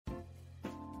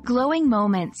Glowing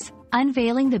moments,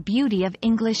 unveiling the beauty of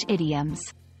English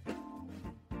idioms.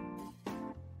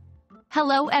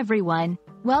 Hello everyone,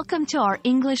 welcome to our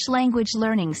English language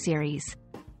learning series.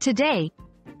 Today,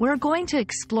 we're going to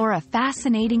explore a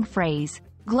fascinating phrase,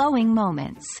 glowing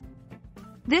moments.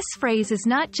 This phrase is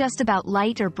not just about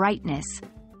light or brightness,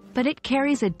 but it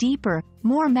carries a deeper,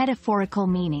 more metaphorical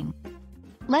meaning.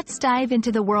 Let's dive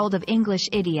into the world of English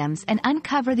idioms and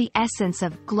uncover the essence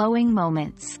of glowing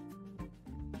moments.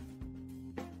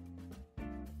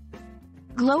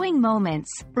 Glowing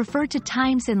moments refer to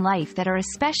times in life that are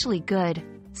especially good,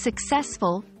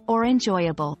 successful, or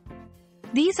enjoyable.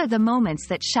 These are the moments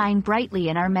that shine brightly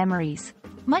in our memories,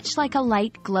 much like a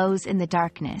light glows in the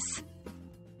darkness.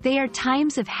 They are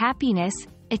times of happiness,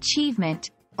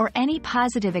 achievement, or any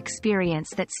positive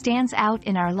experience that stands out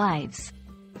in our lives.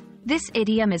 This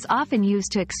idiom is often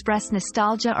used to express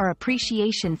nostalgia or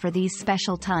appreciation for these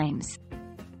special times.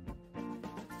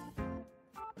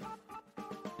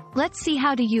 Let's see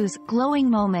how to use glowing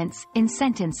moments in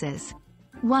sentences.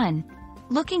 1.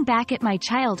 Looking back at my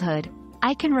childhood,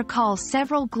 I can recall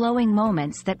several glowing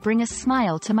moments that bring a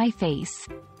smile to my face.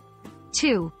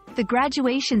 2. The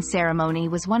graduation ceremony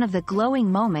was one of the glowing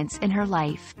moments in her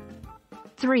life.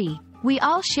 3. We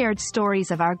all shared stories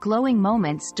of our glowing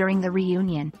moments during the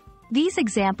reunion. These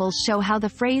examples show how the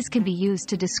phrase can be used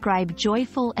to describe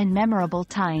joyful and memorable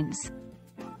times.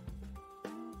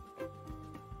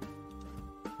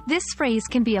 This phrase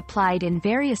can be applied in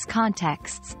various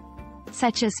contexts,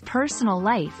 such as personal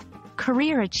life,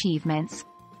 career achievements,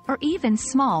 or even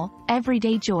small,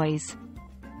 everyday joys.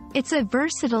 It's a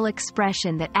versatile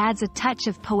expression that adds a touch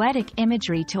of poetic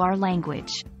imagery to our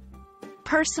language.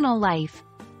 Personal life.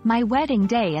 My wedding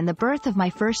day and the birth of my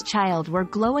first child were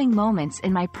glowing moments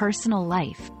in my personal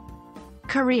life.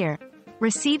 Career.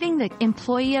 Receiving the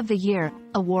Employee of the Year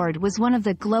award was one of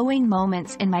the glowing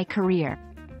moments in my career.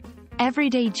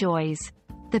 Everyday joys.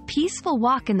 The peaceful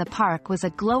walk in the park was a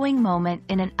glowing moment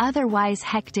in an otherwise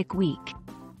hectic week.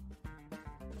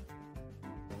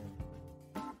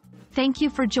 Thank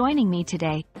you for joining me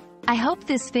today. I hope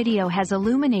this video has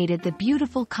illuminated the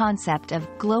beautiful concept of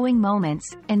glowing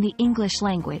moments in the English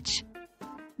language.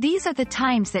 These are the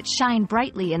times that shine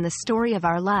brightly in the story of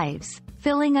our lives,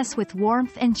 filling us with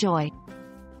warmth and joy.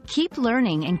 Keep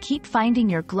learning and keep finding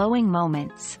your glowing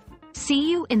moments.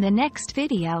 See you in the next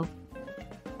video.